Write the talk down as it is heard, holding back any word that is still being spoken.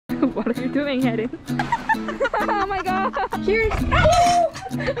What are you doing, Heden? Oh my god! Cheers!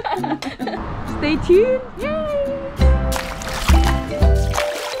 Stay tuned! Yay!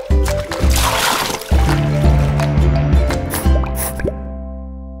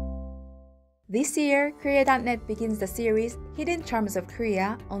 This year, Koreanet begins the series Hidden Charms of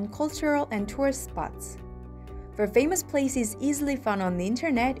Korea on cultural and tourist spots. For famous places easily found on the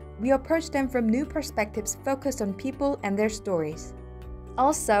internet, we approach them from new perspectives focused on people and their stories.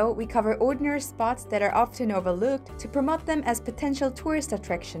 Also, we cover ordinary spots that are often overlooked to promote them as potential tourist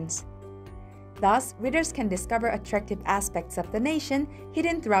attractions. Thus, readers can discover attractive aspects of the nation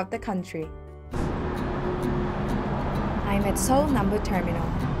hidden throughout the country. I'm at Seoul Nambu Terminal.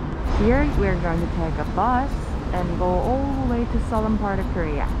 Here, we're going to take a bus and go all the way to southern part of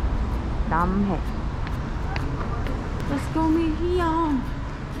Korea, Namhae. Let's go meet Hyung.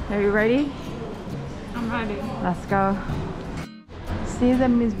 Are you ready? I'm ready. Let's go. See, that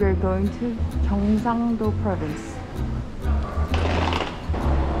means we're going to Gyeongsangnam-do Province.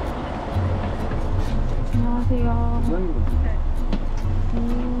 안녕하세요.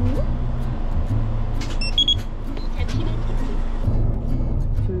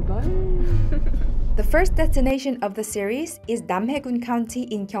 The first destination of the series is Namhae-gun County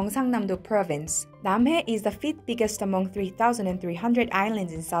in Gyeongsangnam-do Province. Namhae is the fifth biggest among 3,300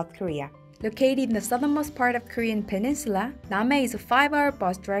 islands in South Korea. Located in the southernmost part of Korean peninsula, Namhae is a 5-hour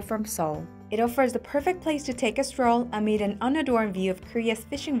bus drive from Seoul. It offers the perfect place to take a stroll amid an unadorned view of Korea's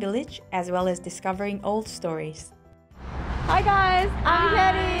fishing village, as well as discovering old stories. Hi guys, I'm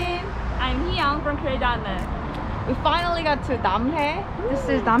Heden. I'm Hyung from Koreanet. We finally got to Namhae. This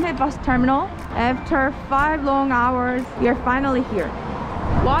is Namhae bus terminal. After 5 long hours, we are finally here.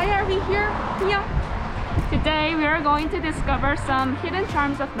 Why are we here? Yeah. Today we are going to discover some hidden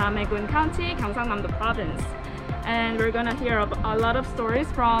charms of Namhae-gun County, Gyeongsangnam-do Province. And we're gonna hear a lot of stories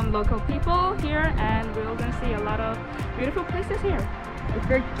from local people here, and we're gonna see a lot of beautiful places here. If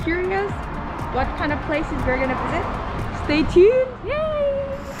you're curious what kind of places we're gonna visit, stay tuned! Yay!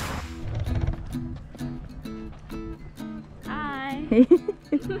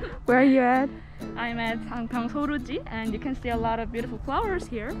 Where are you at? I'm at Soruji, and you can see a lot of beautiful flowers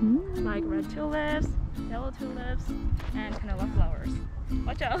here, like red tulips, yellow tulips, and canola flowers.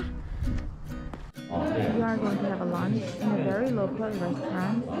 Watch out! We are going to have a lunch in a very local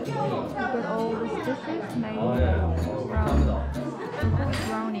restaurant. You get all these dishes made from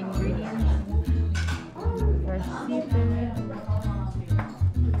ground ingredients, fresh seafood.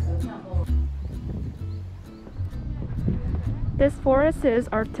 This forest is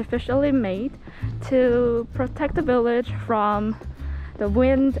artificially made to protect the village from the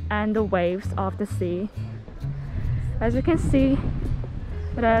wind and the waves of the sea. As you can see,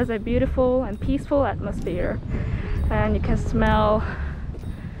 it has a beautiful and peaceful atmosphere, and you can smell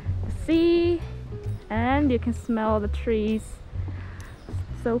the sea and you can smell the trees.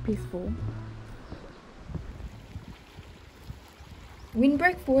 So peaceful.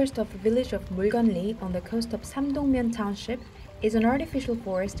 Windbreak Forest of the village of Mulgonli on the coast of Samdongmyeon Township is an artificial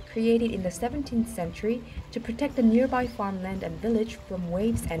forest created in the 17th century to protect the nearby farmland and village from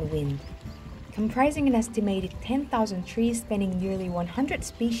waves and wind. Comprising an estimated 10,000 trees spanning nearly 100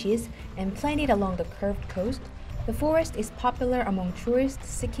 species and planted along the curved coast, the forest is popular among tourists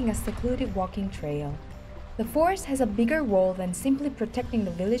seeking a secluded walking trail. The forest has a bigger role than simply protecting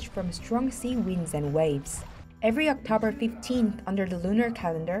the village from strong sea winds and waves. Every October 15th under the lunar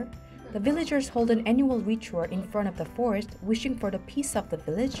calendar, the villagers hold an annual ritual in front of the forest wishing for the peace of the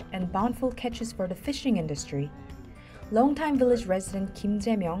village and bountiful catches for the fishing industry. Longtime village resident Kim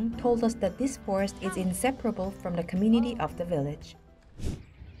Jae-myung told us that this forest is inseparable from the community of the village.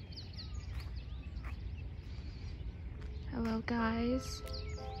 Hello guys,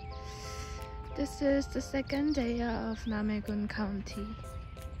 this is the second day of Namhae-gun County.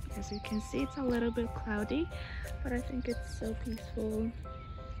 As you can see, it's a little bit cloudy, but I think it's so peaceful.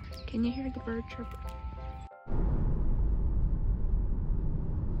 Can you hear the bird chirp?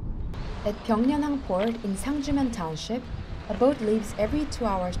 At Gyeongnam Port in Sangjuman Township, a boat leaves every 2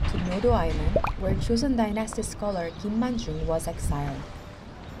 hours to Nodo Island, where Joseon Dynasty scholar Kim Man-jung was exiled.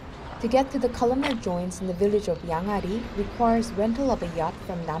 To get to the columnar joints in the village of Yangari requires rental of a yacht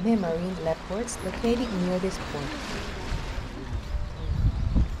from Namhae Marine Ports located near this port.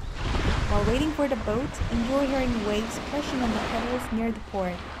 While waiting for the boat, enjoy hearing waves crashing on the pebbles near the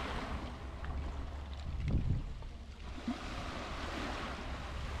port.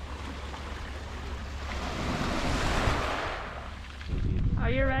 Are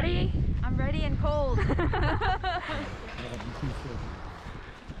you ready? I'm ready and cold.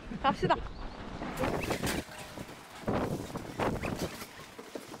 갑시다.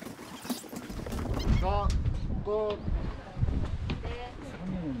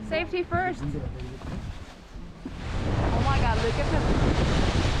 Safety first. Oh my god, look at the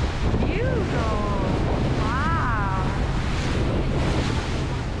view though. Wow.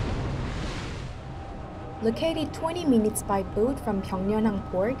 Located 20 minutes by boat from Gyeongnam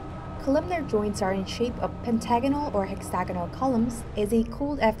port, columnar joints are in shape of pentagonal or hexagonal columns as they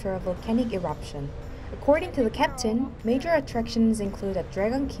cooled after a volcanic eruption. According to the captain, major attractions include a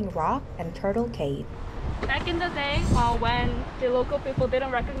Dragon King Rock and Turtle Cave. Back in the day, when the local people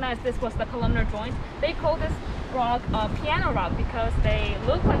didn't recognize this was the columnar joint, they called this rock a piano rock because they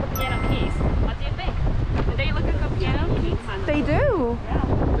look like a piano keys. What do you think? Do they look like a piano keys? They do.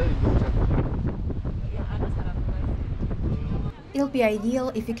 It'll be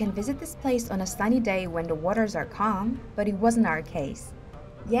ideal if you can visit this place on a sunny day when the waters are calm, but it wasn't our case.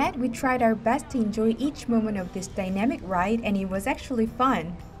 Yet, we tried our best to enjoy each moment of this dynamic ride and it was actually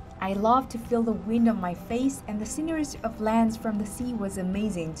fun. I loved to feel the wind on my face and the scenery of lands from the sea was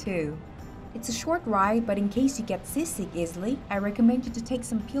amazing too. It's a short ride, but in case you get seasick easily, I recommend you to take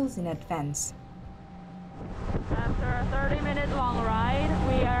some pills in advance. After a 30-minute long ride,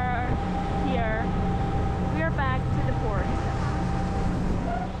 we are here. We are back to the port.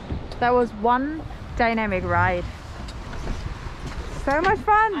 That was one dynamic ride. So much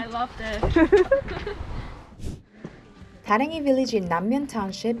fun! I loved it. Darengi village in Namhae-gun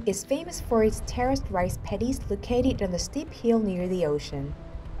Township is famous for its terraced rice paddies located on a steep hill near the ocean.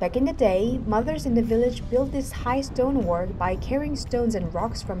 Back in the day, mothers in the village built this high stone wall by carrying stones and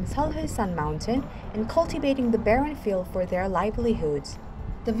rocks from Seolhesan mountain and cultivating the barren field for their livelihoods.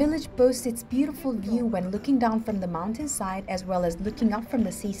 The village boasts its beautiful view when looking down from the mountainside as well as looking up from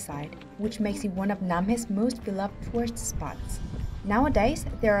the seaside, which makes it one of Namhae's most beloved tourist spots. Nowadays,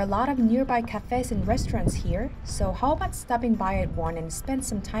 there are a lot of nearby cafes and restaurants here, so how about stopping by at one and spend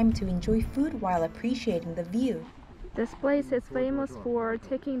some time to enjoy food while appreciating the view? This place is famous for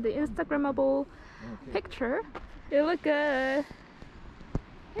taking the Instagrammable picture. You look good.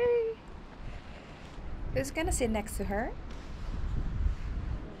 Hey! Who's gonna sit next to her?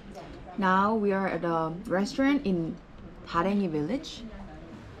 Now we are at a restaurant in Darengi village.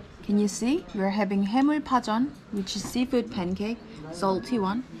 Can you see? We're having 해물파전, which is seafood pancake, salty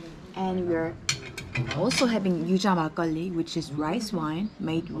one. And we're also having 유자 막걸리, which is rice wine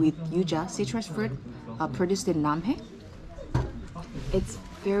made with yuja, citrus fruit, produced in Namhae. It's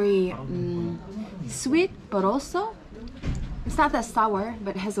very sweet, but also it's not that sour,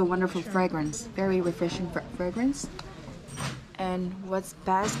 but has a wonderful fragrance, very refreshing fragrance. And what's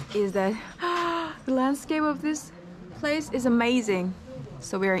best is that the landscape of this place is amazing.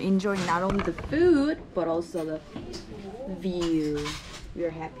 So we are enjoying not only the food, but also the view. We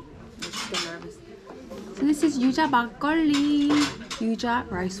are happy. I'm just so nervous. So this is yuja 막걸리, yuja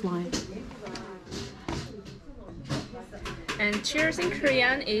rice wine. And cheers in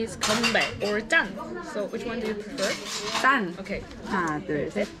Korean is 건배 or 짠. So which one do you prefer? 짠. Okay. 하나, 둘,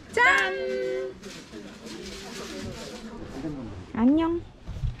 셋. 짠. 안녕.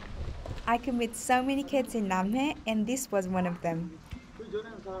 I can meet so many kids in Namhae, and this was one of them.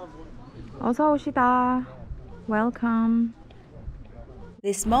 어서 오시다. Welcome.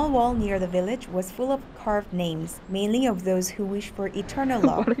 The small wall near the village was full of carved names, mainly of those who wish for eternal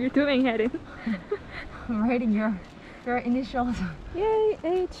love. What are you doing, Hedin? I'm writing your initials. Yay,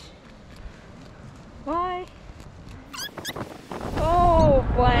 H. Y. Oh,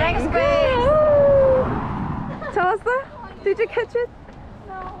 blank. space. 잡았어? Did you catch it?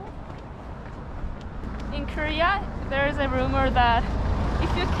 No. In Korea, there is a rumor that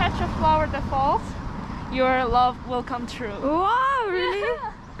if you catch a flower that falls, your love will come true. Wow, really?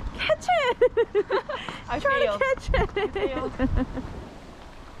 Yeah. Catch it! I Try failed. to catch it! I failed.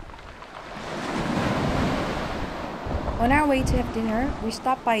 On our way to have dinner, we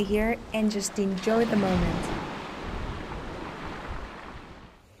stopped by here and just enjoyed the moment.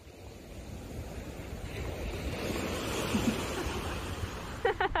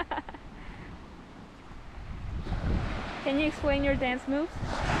 Can you explain your dance moves?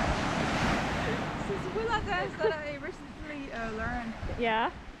 This is hula dance that I recently learned. Yeah.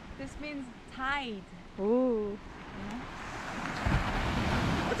 This means tide. Ooh.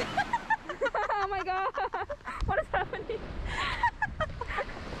 Oh my god! What is happening?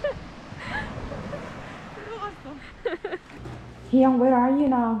 Hyung, where are you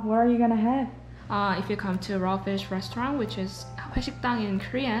now? What are you gonna have? If you come to raw fish restaurant, which is 회식당 in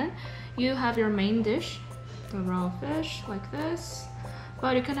Korean, you have your main dish, the raw fish like this,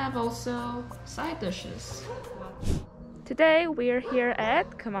 but you can have also side dishes. Today we are here at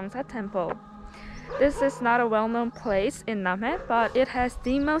Gyeongsangnam Temple. This is not a well-known place in Namhae, but it has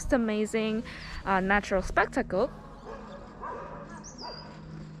the most amazing natural spectacle.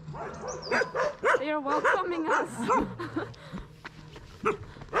 They are welcoming us.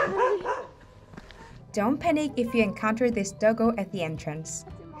 Don't panic if you encounter this doggo at the entrance.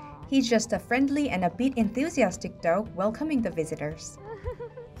 He's just a friendly and a bit enthusiastic dog welcoming the visitors.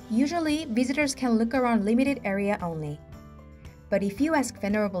 Usually, visitors can look around limited area only. But if you ask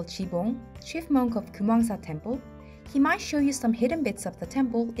Venerable Jibong, chief monk of Gyeongsangnam Temple, he might show you some hidden bits of the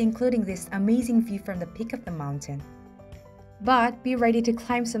temple, including this amazing view from the peak of the mountain. But be ready to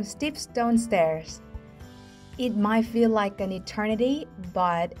climb some steep stone stairs. It might feel like an eternity,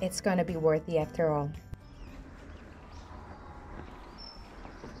 but it's gonna be worth it after all.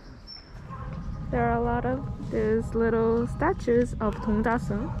 There are a lot of these little statues of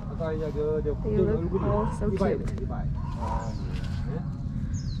Dongdaseung. They look all so cute.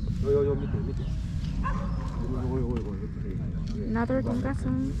 Another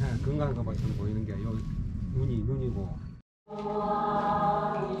Dongdaseung.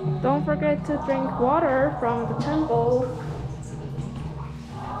 Don't forget to drink water from the temple.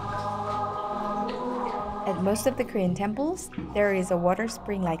 At most of the Korean temples, there is a water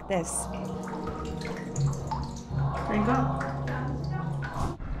spring like this. Drink up.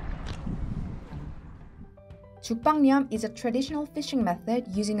 Jukbangnyeom is a traditional fishing method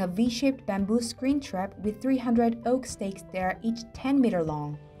using a V-shaped bamboo screen trap with 300 oak stakes that are each 10 meters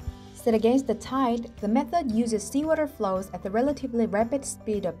long. Set against the tide, the method uses seawater flows at the relatively rapid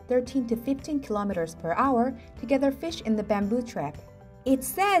speed of 13 to 15 kilometers per hour to gather fish in the bamboo trap. It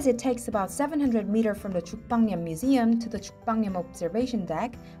says it takes about 700 meters from the Jukbangnyeom Museum to the Jukbangnyeom observation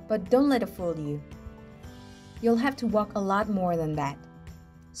deck, but don't let it fool you. You'll have to walk a lot more than that.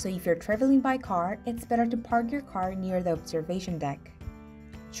 So if you're traveling by car, it's better to park your car near the observation deck.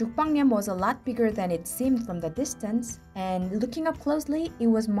 Jukbangnyeom was a lot bigger than it seemed from the distance, and looking up closely, it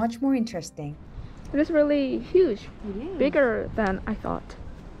was much more interesting. It is really huge, bigger than I thought.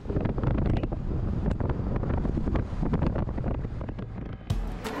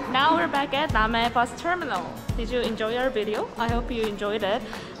 Now we're back at Namhae bus terminal. Did you enjoy our video? I hope you enjoyed it.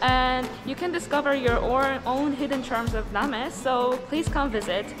 And you can discover your own hidden charms of Namhae, so please come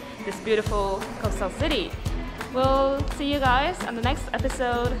visit this beautiful coastal city. We'll see you guys on the next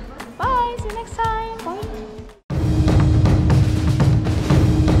episode.